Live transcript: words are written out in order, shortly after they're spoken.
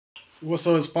What's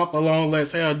up, it's Papa Long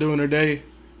Legs. How y'all doing today?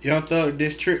 Young Thug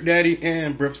diss Trick Daddy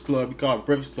and Breakfast Club. He called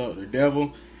Breakfast Club the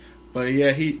devil. But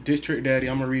yeah, he diss Trick Daddy.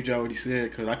 I'm gonna read y'all what he said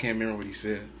because I can't remember what he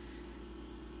said.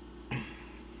 But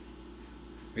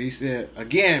he said,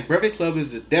 again, Breakfast Club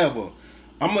is the devil.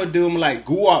 I'm gonna do him like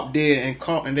Guap did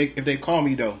if they call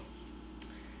me though.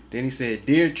 Then he said,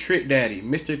 Dear Trick Daddy,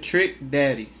 Mr. Trick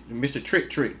Daddy, Mr.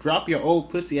 Trick, drop your old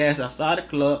pussy ass outside the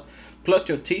club, pluck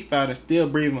your teeth out and still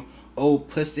breathing, old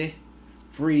pussy.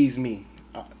 Freeze me.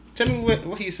 Tell me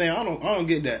what he's saying. I don't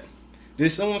get that. Did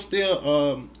someone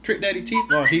steal Trick Daddy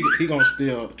teeth, or he gonna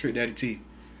steal Trick Daddy teeth?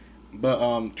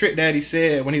 But Trick Daddy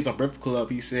said when he's on Breakfast Club,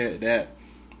 he said that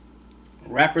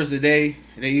rappers today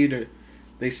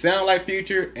they sound like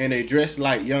Future and they dress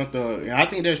like Young Thug, and I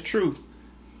think that's true.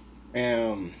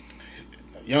 And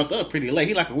Young Thug pretty late.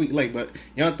 He like a week late, but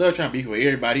Young Thug trying to beef with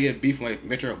everybody. He had beef with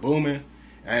Metro Boomin,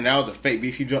 and that was a fake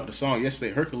beef. He dropped the song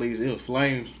yesterday, Hercules. It was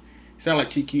flames. Sound like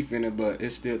Chief Keef in it, but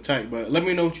it's still tight. But let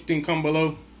me know what you think. Come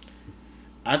below.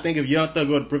 I think if Young Thug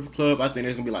go to Breakfast Club, I think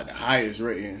it's gonna be like the highest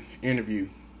rating interview.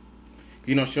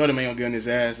 You know, Shorty Man gonna get on his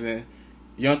ass, and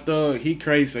Young Thug, he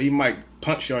crazy, so he might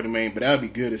punch Shorty Man, but that would be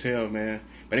good as hell, man.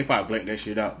 But they probably blank that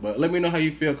shit out. But let me know how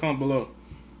you feel. Comment below.